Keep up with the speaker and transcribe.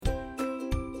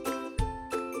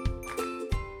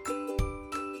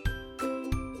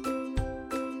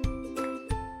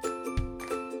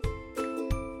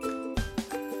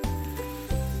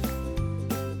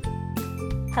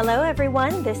Hello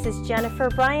everyone, this is Jennifer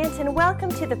Bryant and welcome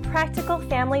to the Practical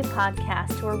Family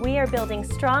Podcast, where we are building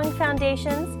strong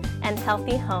foundations and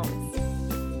healthy homes.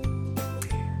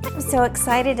 I'm so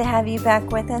excited to have you back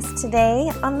with us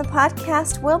today. On the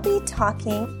podcast, we'll be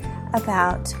talking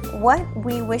about what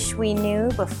we wish we knew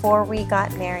before we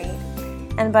got married.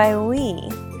 And by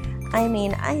we, I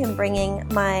mean I am bringing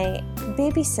my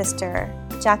baby sister,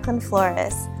 Jacqueline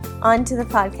Flores, onto the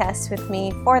podcast with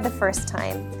me for the first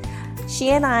time.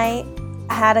 She and I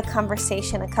had a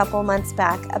conversation a couple months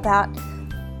back about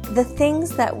the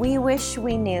things that we wish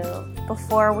we knew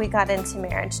before we got into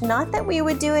marriage. Not that we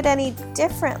would do it any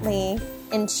differently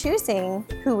in choosing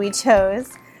who we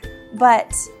chose,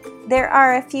 but there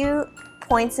are a few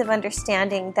points of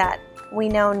understanding that we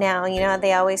know now. You know,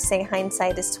 they always say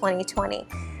hindsight is 20/20.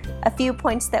 A few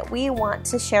points that we want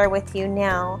to share with you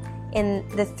now in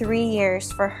the 3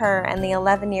 years for her and the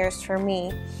 11 years for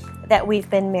me that we've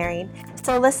been married.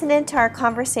 So listen into our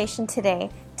conversation today,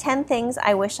 10 things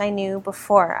I wish I knew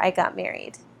before I got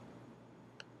married.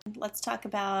 Let's talk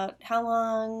about how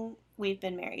long we've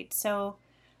been married. So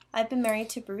I've been married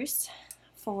to Bruce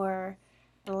for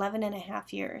 11 and a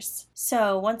half years.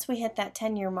 So once we hit that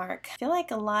 10-year mark, I feel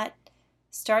like a lot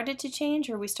started to change,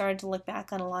 or we started to look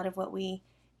back on a lot of what we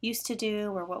used to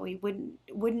do or what we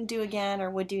wouldn't do again or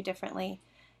would do differently.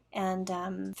 And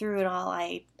through it all,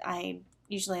 I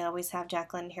usually always have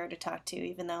Jacqueline here to talk to,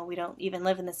 even though we don't even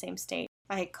live in the same state.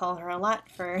 I call her a lot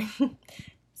for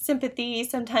sympathy,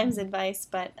 sometimes advice,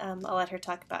 but I'll let her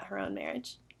talk about her own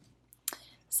marriage.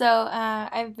 So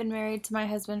I've been married to my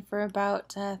husband for about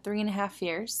 3.5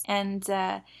 years, and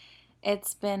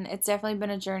it's definitely been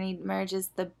a journey. Marriage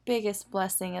is the biggest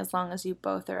blessing as long as you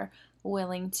both are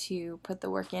willing to put the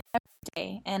work in every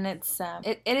day, and it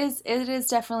is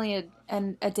definitely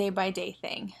a day-by-day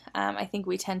thing. I think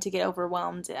we tend to get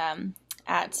overwhelmed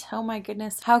at, oh my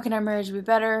goodness, how can our marriage be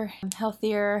better,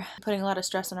 healthier, putting a lot of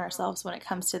stress on ourselves when it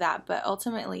comes to that. But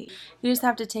ultimately, you just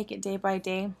have to take it day by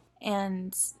day,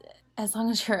 and as long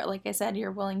as you're, like I said,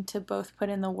 you're willing to both put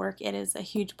in the work, it is a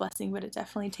huge blessing. But it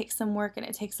definitely takes some work, and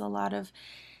it takes a lot of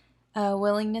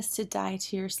willingness to die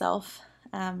to yourself.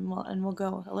 And we'll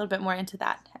go a little bit more into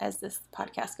that as this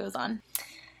podcast goes on.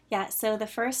 Yeah, so the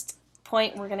first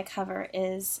point we're going to cover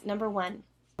is number 1.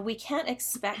 We can't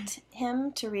expect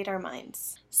him to read our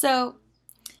minds. So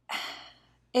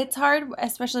it's hard,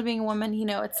 especially being a woman. You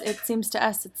know, it seems to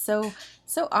us it's so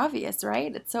obvious,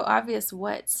 right? It's so obvious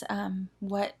what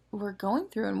we're going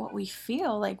through and what we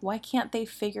feel. Like, why can't they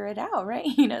figure it out, right?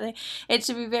 You know, it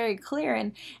should be very clear,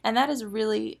 and that is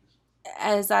really,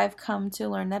 as I've come to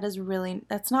learn,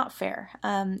 that's not fair.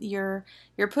 You're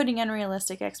putting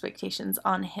unrealistic expectations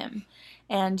on him,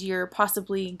 and you're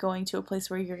possibly going to a place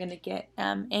where you're going to get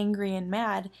angry and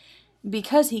mad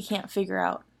because he can't figure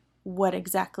out what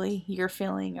exactly you're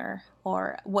feeling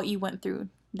or what you went through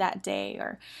that day.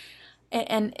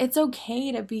 And it's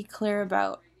okay to be clear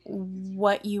about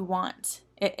what you want.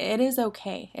 It is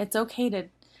okay. It's okay to,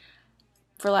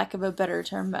 for lack of a better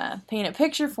term, paint a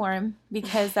picture for him,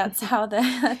 because that's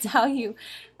how you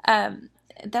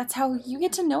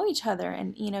get to know each other.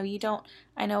 And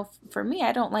I know for me,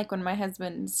 I don't like when my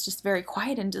husband's just very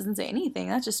quiet and doesn't say anything.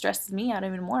 That just stresses me out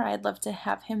even more. I'd love to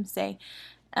have him say,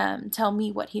 tell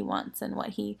me what he wants and what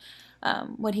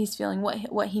he's feeling,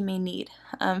 what he may need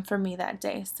for me that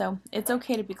day. So it's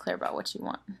okay to be clear about what you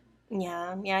want.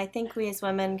 Yeah, I think we as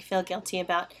women feel guilty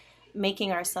about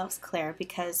making ourselves clear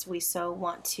because we so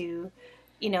want to,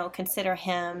 consider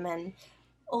him and,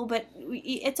 but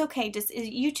it's okay. Just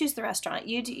you choose the restaurant.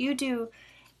 You do,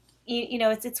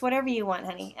 it's whatever you want,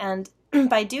 honey. And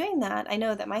by doing that, I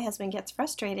know that my husband gets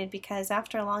frustrated because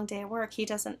after a long day of work, he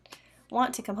doesn't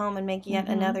want to come home and make yet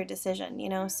another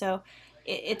decision, So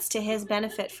it's to his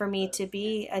benefit for me to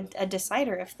be a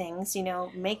decider of things,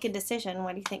 make a decision.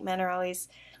 Why do you think men are always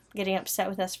getting upset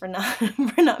with us for not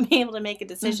being able to make a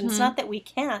decision? It's not that we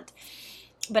can't,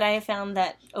 but I have found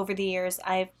that over the years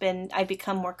I've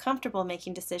become more comfortable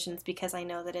making decisions because I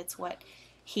know that it's what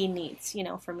he needs,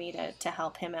 for me to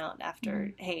help him out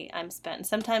after, hey, I'm spent.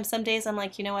 Sometimes, some days I'm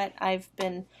like, you know what, I've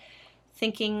been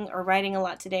thinking or writing a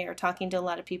lot today or talking to a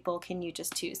lot of people. Can you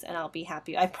just choose and I'll be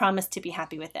happy. I promise to be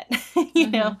happy with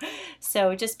it,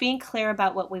 So just being clear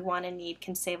about what we want and need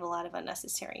can save a lot of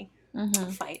unnecessary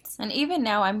fights. And even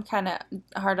now I'm kind of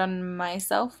hard on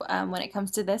myself when it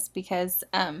comes to this because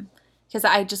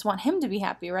I just want him to be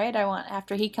happy, right? I want,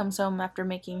 after he comes home after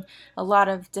making a lot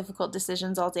of difficult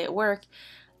decisions all day at work,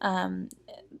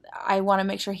 I want to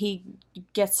make sure he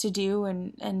gets to do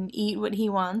and eat what he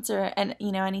wants or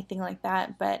anything like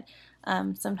that. But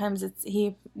sometimes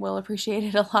he will appreciate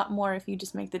it a lot more if you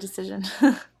just make the decision.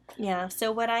 Yeah.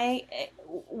 So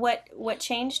what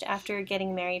changed after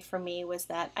getting married for me was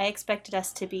that I expected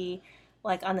us to be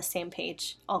like on the same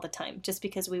page all the time, just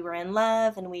because we were in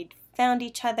love and we'd found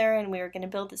each other and we were going to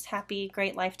build this happy,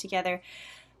 great life together.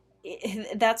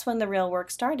 That's when the real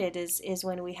work started. Is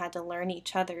when we had to learn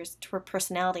each other's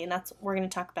personality, and that's we're going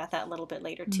to talk about that a little bit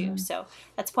later too. So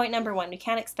that's point number one. You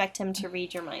can't expect him to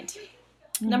read your mind.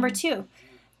 Number two,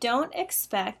 don't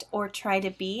expect or try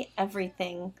to be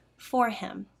everything for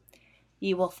him.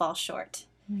 You will fall short.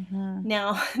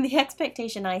 Now, the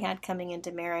expectation I had coming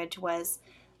into marriage was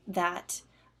that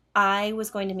I was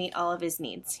going to meet all of his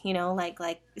needs.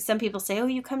 Like some people say, oh,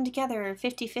 you come together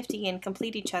 50-50 and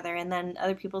complete each other. And then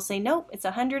other people say, nope, it's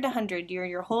 100-100. You're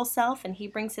your whole self and he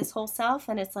brings his whole self.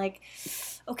 And it's like,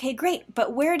 okay, great.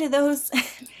 But where do those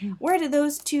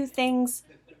two things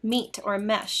meet or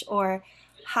mesh? Or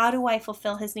how do I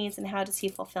fulfill his needs and how does he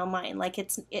fulfill mine? Like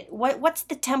what's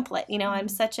the template?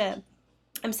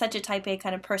 I'm such a type A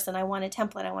kind of person. I want a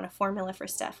template. I want a formula for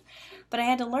stuff. But I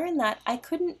had to learn that I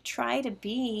couldn't try to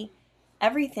be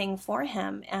everything for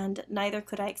him, and neither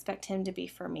could I expect him to be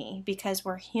for me, because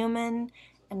we're human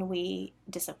and we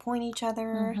disappoint each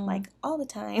other like all the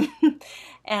time.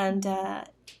 And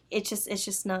it's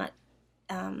just not,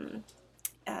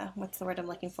 what's the word I'm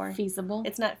looking for? Feasible.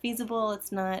 It's not feasible.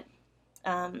 It's not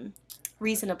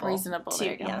reasonable.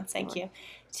 There you go. Yeah, thank you.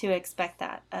 To expect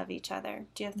that of each other.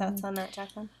 Do you have thoughts on that,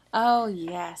 Jacqueline? Oh,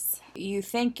 yes. You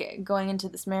think going into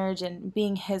this marriage and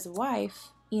being his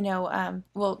wife,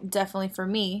 well, definitely for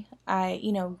me, I,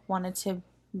 wanted to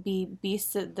be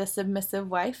the submissive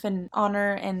wife and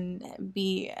honor and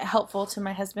be helpful to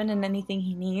my husband in anything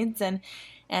he needs. And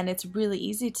it's really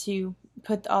easy to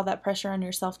put all that pressure on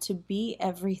yourself to be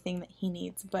everything that he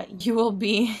needs, but you will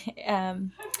be,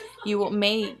 God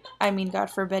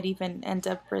forbid, even end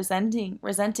up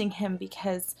resenting him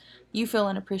because you feel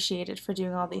unappreciated for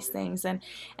doing all these things. And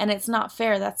it's not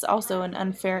fair. That's also an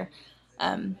unfair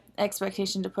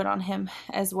expectation to put on him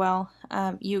as well.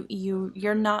 We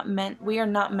are not meant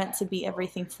to be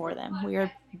everything for them.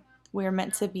 We are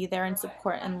meant to be there and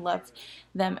support and love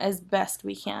them as best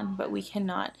we can, but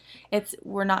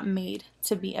we're not made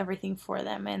to be everything for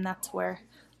them. And that's where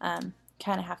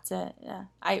kind of have to,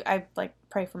 I like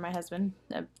pray for my husband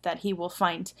that he will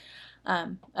find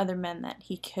other men that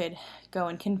he could go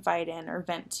and confide in or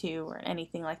vent to or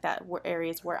anything like that,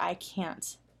 areas where I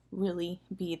can't really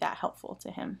be that helpful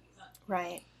to him.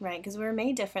 Right, because we're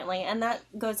made differently. And that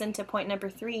goes into point number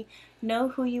 3. Know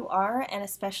who you are, and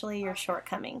especially your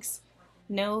shortcomings.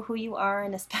 Know who you are,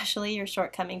 and especially your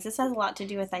shortcomings. This has a lot to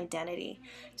do with identity.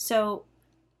 So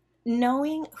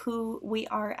knowing who we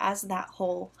are as that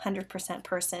whole 100%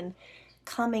 person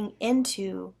coming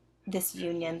into this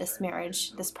union, this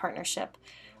marriage, this partnership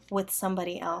with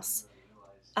somebody else.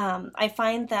 I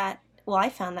found that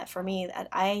for me, that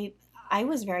I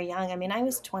was very young. I mean, I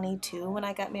was 22 when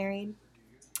I got married,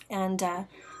 and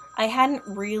I hadn't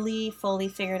really fully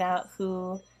figured out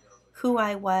who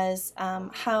I was,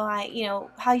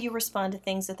 how you respond to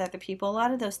things with other people. A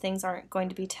lot of those things aren't going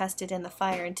to be tested in the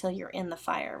fire until you're in the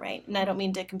fire, right? And I don't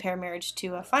mean to compare marriage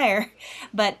to a fire,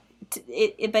 but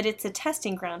it's a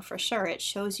testing ground for sure. It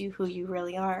shows you who you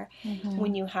really are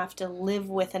when you have to live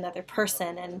with another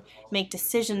person and make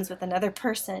decisions with another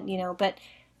person, But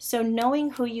so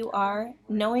knowing who you are,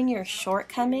 knowing your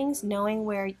shortcomings, knowing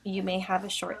where you may have a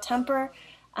short temper,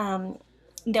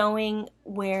 knowing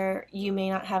where you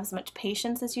may not have as much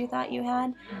patience as you thought you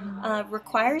had,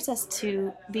 requires us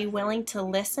to be willing to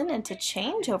listen and to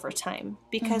change over time,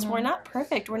 because we're not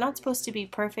perfect. We're not supposed to be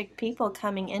perfect people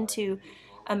coming into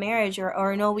a marriage,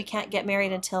 or no, we can't get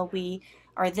married until we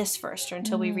are this first, or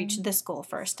until we reach this goal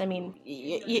first. I mean,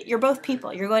 you're both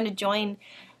people. You're going to join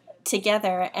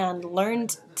together and learn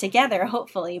together,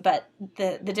 hopefully, but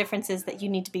the difference is that you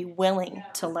need to be willing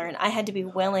to learn. I had to be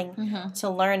willing to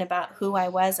learn about who I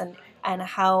was and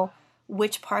how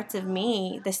which parts of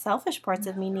me, the selfish parts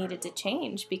of me, needed to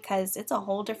change, because it's a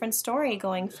whole different story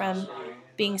going from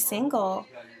being single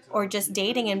or just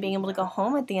dating and being able to go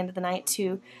home at the end of the night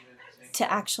to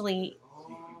actually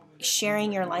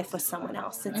sharing your life with someone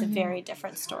else. It's a very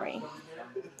different story.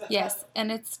 Yes,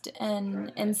 and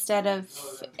instead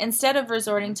of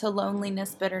resorting to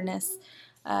loneliness, bitterness,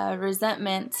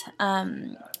 resentment,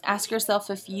 ask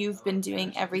yourself if you've been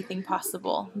doing everything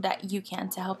possible that you can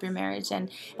to help your marriage, and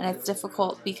it's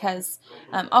difficult because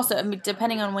also, I mean,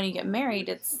 depending on when you get married,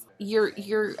 it's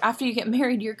you're after you get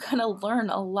married, you're gonna learn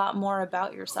a lot more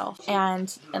about yourself,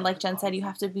 and like Jen said, you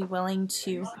have to be willing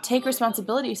to take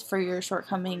responsibilities for your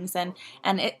shortcomings, and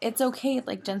it's okay.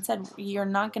 Like Jen said, you're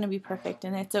not gonna be perfect,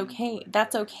 and it's okay.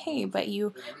 That's okay. But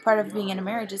part of being in a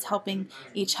marriage is helping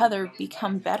each other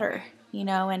become better.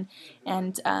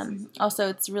 And also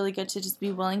it's really good to just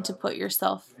be willing to put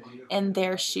yourself in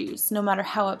their shoes, no matter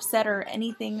how upset or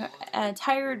anything,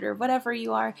 tired or whatever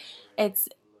you are. It's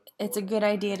a good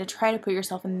idea to try to put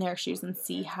yourself in their shoes and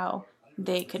see how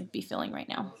they could be feeling right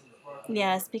now.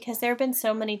 Yes, because there have been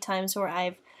so many times where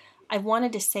I've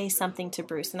wanted to say something to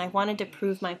Bruce, and I wanted to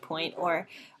prove my point or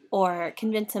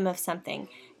convince him of something.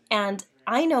 And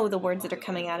I know the words that are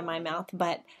coming out of my mouth,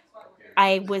 but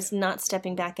I was not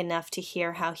stepping back enough to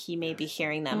hear how he may be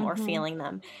hearing them or feeling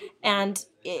them. And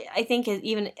I think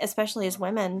even, especially as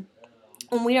women,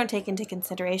 when we don't take into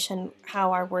consideration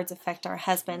how our words affect our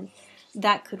husband,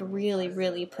 that could really,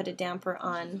 really put a damper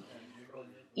on,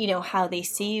 how they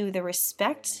see you, the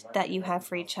respect that you have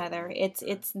for each other. It's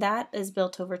that is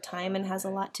built over time and has a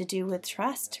lot to do with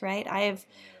trust, right? I've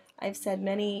said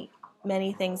many,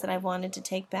 many things that I've wanted to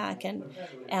take back and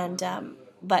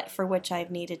but for which I've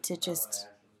needed to just,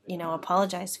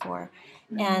 apologize for.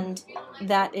 And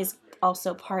that is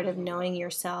also part of knowing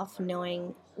yourself,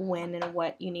 knowing when and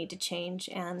what you need to change,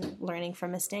 and learning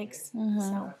from mistakes.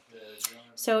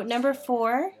 So number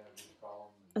 3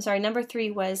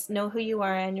 was know who you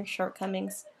are and your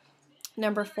shortcomings.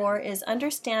 Number 4 is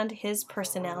understand his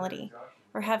personality,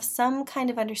 or have some kind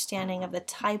of understanding of the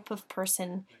type of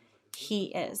person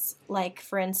he is. Like,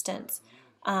 for instance,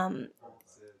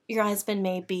 your husband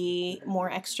may be more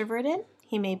extroverted.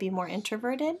 He may be more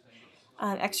introverted.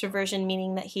 Extroversion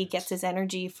meaning that he gets his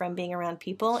energy from being around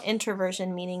people.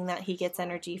 Introversion meaning that he gets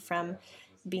energy from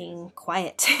being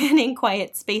quiet and in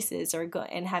quiet spaces,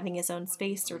 and having his own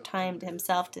space or time to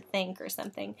himself to think or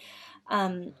something.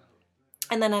 And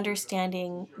then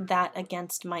understanding that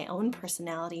against my own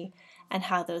personality and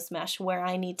how those mesh, where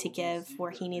I need to give,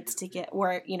 where he needs to get,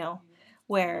 where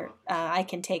I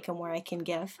can take and where I can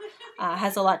give,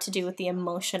 has a lot to do with the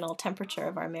emotional temperature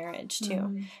of our marriage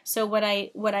too. So what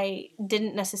I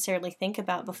didn't necessarily think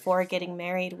about before getting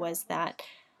married was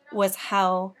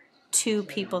how two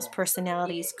people's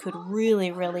personalities could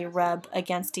really, really rub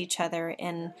against each other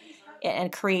and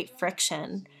create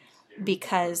friction,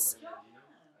 because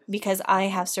I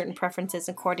have certain preferences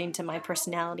according to my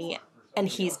personality, and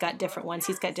he's got different ones.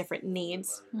 He's got different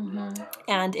needs.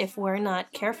 And if we're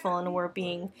not careful and we're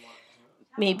being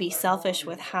maybe selfish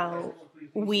with how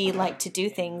we like to do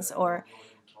things, or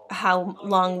how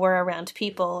long we're around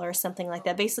people or something like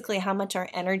that, basically how much our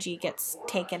energy gets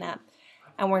taken up,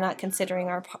 and we're not considering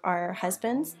our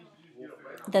husbands,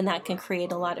 then that can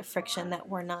create a lot of friction that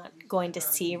we're not going to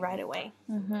see right away.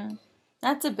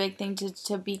 That's a big thing,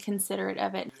 to be considerate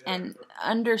of it. And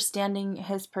understanding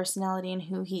his personality and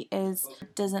who he is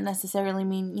doesn't necessarily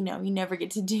mean, you never get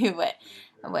to do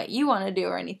what you want to do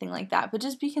or anything like that. But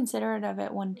just be considerate of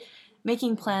it when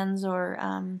making plans, or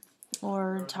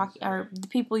the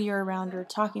people you're around, or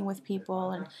talking with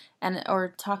people,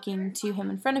 or talking to him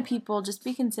in front of people. Just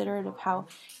be considerate of how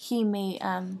he may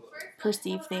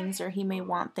perceive things, or he may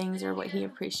want things, or what he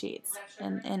appreciates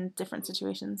in different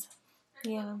situations.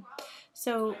 Yeah.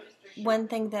 So one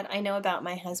thing that I know about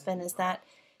my husband is that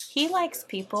he likes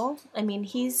people. I mean,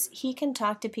 he can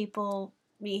talk to people.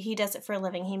 He does it for a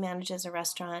living. He manages a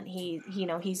restaurant.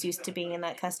 He's used to being in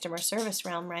that customer service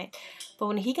realm, right? But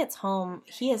when he gets home,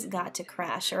 he has got to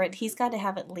crash, or he's got to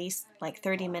have at least like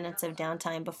 30 minutes of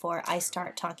downtime before I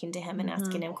start talking to him and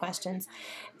asking him questions.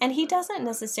 And he doesn't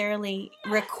necessarily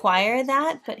require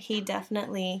that, but he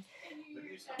definitely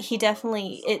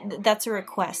that's a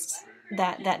request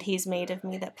that he's made of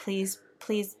me, that please,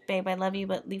 babe, I love you,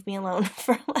 but leave me alone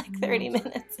for like 30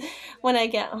 minutes when I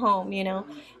get home,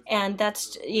 and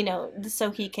that's,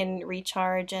 so he can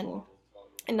recharge and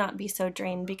not be so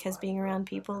drained, because being around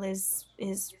people is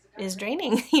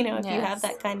draining. If you have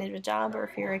that kind of a job, or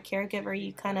if you're a caregiver,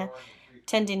 you kind of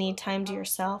tend to need time to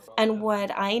yourself. And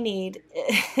what I need,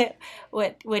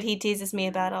 what he teases me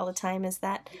about all the time is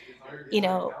that,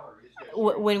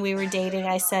 when we were dating,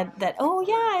 I said that, oh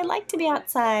yeah, I like to be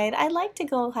outside. I like to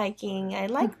go hiking. I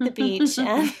like the beach.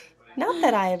 And not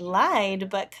that I lied,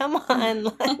 but come on.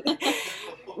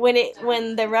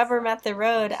 When the rubber met the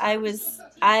road,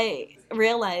 I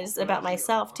realized about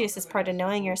myself too, this is part of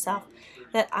knowing yourself,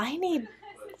 that I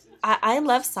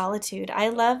love solitude. I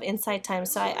love inside time.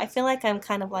 So I feel like I'm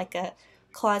kind of like a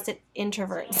closet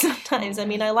introvert sometimes. I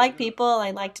mean, I like people.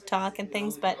 I like to talk and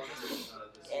things, but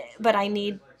I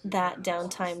need that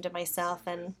downtime to myself,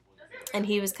 and And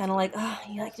he was kind of like, oh,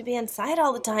 you like to be inside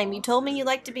all the time. You told me you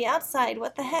like to be outside.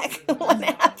 What the heck? What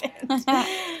happened?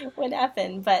 What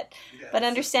happened? But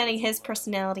understanding his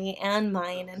personality and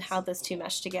mine and how those two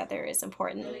mesh together is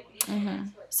important. Mm-hmm.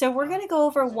 So we're going to go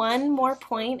over one more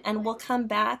point, and we'll come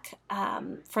back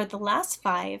for the last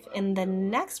 5 in the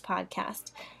next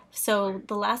podcast. So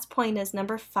the last point is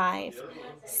number 5.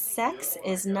 Sex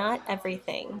is not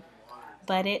everything,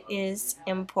 but it is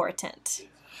important.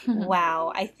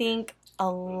 Wow. I think a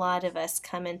lot of us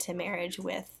come into marriage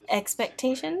with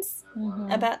expectations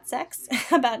about sex,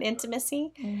 about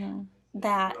intimacy,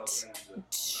 that,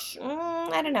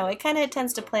 I don't know, it kind of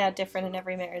tends to play out different in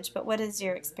every marriage. But what has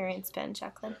your experience been,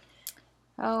 Jacqueline?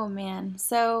 Oh, man.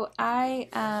 So I,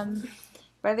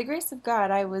 by the grace of God,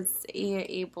 I was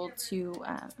able to,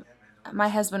 my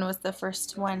husband was the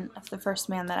first man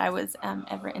that I was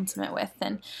ever intimate with.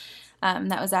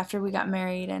 And that was after we got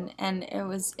married, and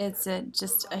it's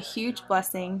just a huge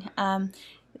blessing.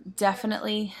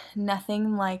 Definitely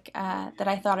nothing like that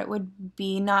I thought it would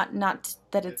be. Not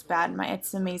that it's bad.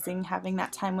 It's amazing having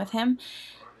that time with him.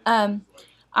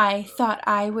 I thought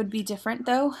I would be different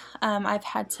though. I've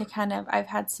had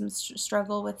some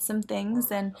struggle with some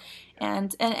things, and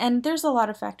there's a lot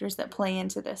of factors that play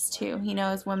into this too. You know,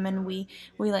 as women, we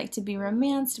like to be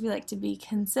romanced, we like to be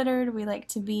considered, we like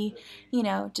to be,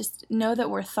 just know that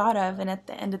we're thought of. And at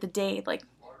the end of the day, like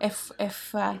if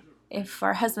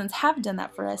our husbands have done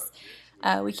that for us,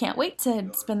 we can't wait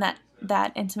to spend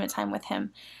that intimate time with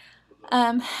him.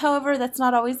 However, that's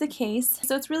not always the case.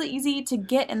 So it's really easy to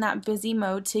get in that busy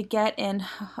mode, to get in,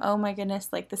 oh my goodness,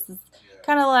 like this is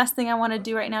kind of the last thing I want to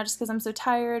do right now just because I'm so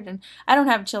tired. And I don't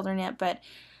have children yet, but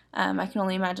I can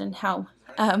only imagine how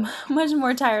much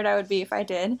more tired I would be if I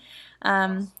did.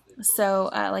 So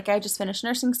I just finished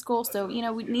nursing school, so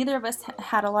neither of us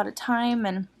had a lot of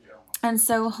time, and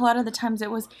so a lot of the times it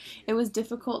was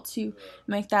difficult to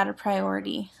make that a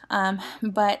priority.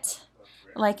 But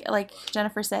like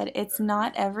Jennifer said, it's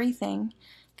not everything,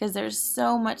 because there's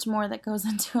so much more that goes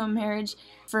into a marriage.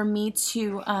 For me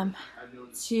to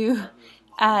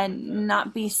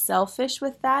not be selfish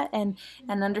with that, and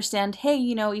understand, hey,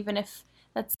 even if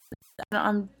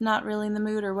I'm not really in the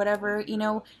mood or whatever,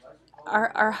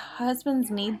 our husbands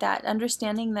need that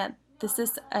understanding, that this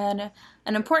is an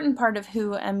important part of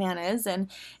who a man is, and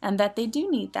that they do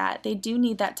need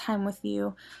that time with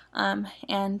you,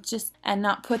 and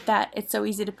not put that. It's so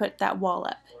easy to put that wall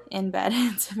up in bed.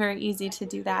 It's very easy to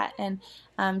do that, and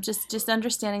just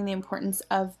understanding the importance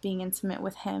of being intimate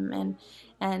with him,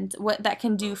 and what that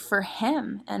can do for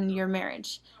him and your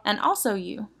marriage, and also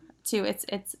you too.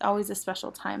 It's always a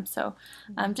special time. So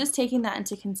just taking that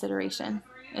into consideration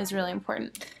is really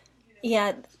important.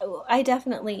 Yeah, I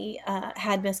definitely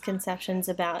had misconceptions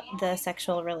about the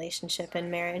sexual relationship and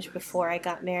marriage before I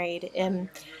got married.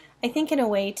 I think in a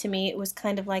way, to me, it was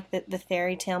kind of like the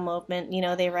fairy tale moment.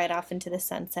 They ride off into the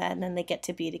sunset, and then they get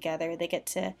to be together. They get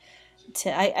to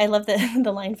I love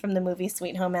the line from the movie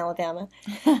Sweet Home Alabama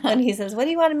when he says, what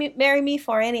do you want to marry me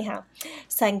for anyhow?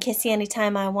 So I can kiss you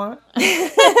anytime I want.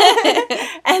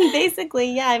 And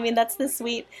basically, yeah, I mean, that's the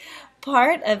sweet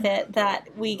part of it, that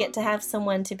we get to have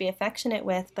someone to be affectionate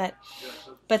with. But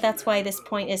that's why this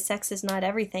point is, sex is not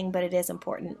everything, but it is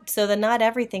important. So the not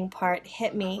everything part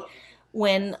hit me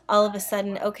when all of a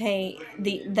sudden, okay,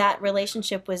 that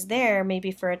relationship was there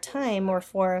maybe for a time, or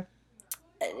for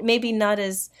maybe not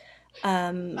as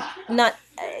not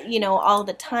all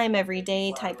the time, every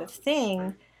day type of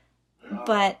thing,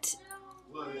 but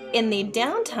in the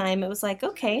downtime it was like,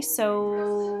 okay,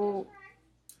 so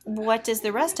what does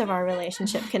the rest of our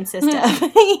relationship consist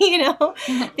of?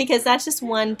 Because that's just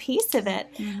one piece of it.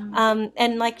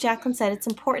 And like Jacqueline said, it's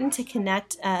important to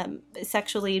connect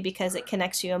sexually, because it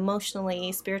connects you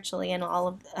emotionally, spiritually, and all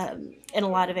of in a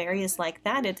lot of areas like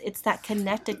that. It's that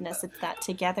connectedness, it's that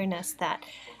togetherness that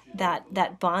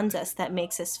bonds us, that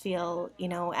makes us feel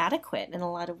adequate in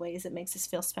a lot of ways. It makes us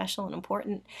feel special and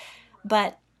important.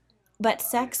 But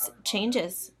sex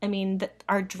changes. I mean,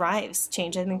 our drives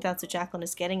change. I think that's what Jacqueline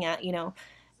is getting at.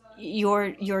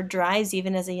 Your drives,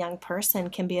 even as a young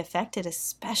person, can be affected,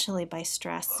 especially by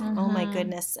stress. Oh my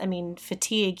goodness. I mean,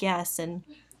 fatigue, yes, and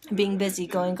being busy,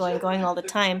 going all the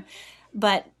time.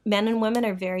 But men and women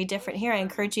are very different here. I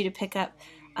encourage you to pick up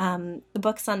the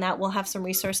books on that. We'll have some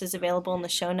resources available in the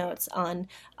show notes on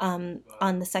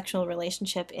the sexual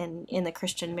relationship in the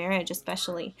Christian marriage,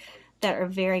 especially, that are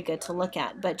very good to look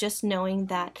at. But just knowing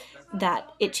that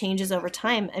it changes over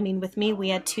time. I mean, with me, we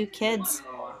had 2 kids,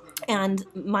 and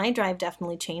my drive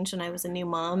definitely changed when I was a new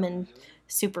mom and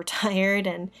super tired,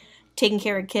 and taking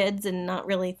care of kids and not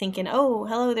really thinking, oh,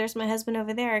 hello, there's my husband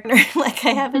over there. Like I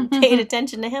haven't paid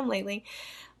attention to him lately.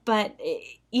 But,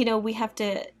 we have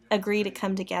to agree to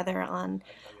come together on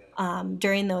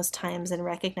during those times and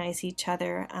recognize each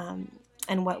other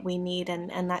and what we need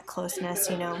and that closeness,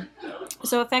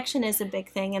 So affection is a big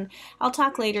thing. And I'll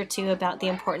talk later, too, about the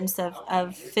importance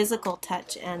of physical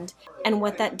touch and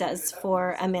what that does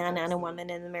for a man and a woman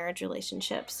in the marriage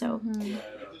relationship.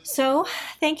 So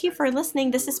thank you for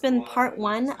listening. This has been part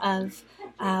 1 of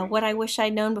what I wish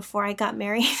I'd known before I got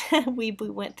married. We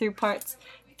went through points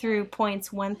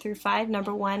 1 through 5.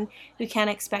 Number 1, we can't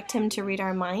expect him to read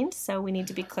our mind, so we need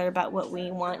to be clear about what we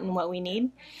want and what we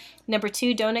need. Number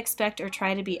 2, don't expect or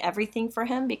try to be everything for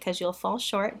him because you'll fall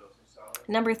short.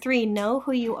 Number 3, know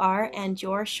who you are and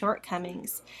your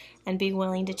shortcomings and be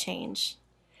willing to change.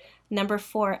 Number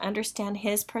 4, understand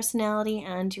his personality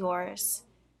and yours.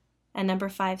 And number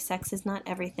 5, sex is not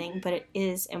everything, but it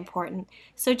is important.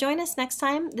 So join us next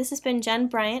time. This has been Jen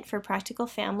Bryant for Practical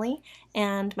Family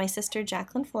and my sister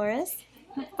Jacqueline Flores.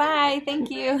 Bye. Thank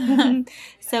you.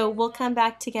 So we'll come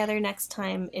back together next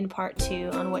time in part 2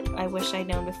 on what I wish I'd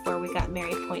known before we got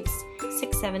married, points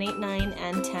 6, 7, 8, 9,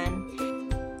 and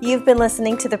 10. You've been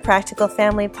listening to the Practical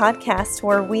Family Podcast,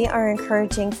 where we are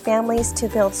encouraging families to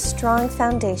build strong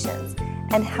foundations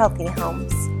and healthy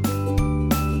homes.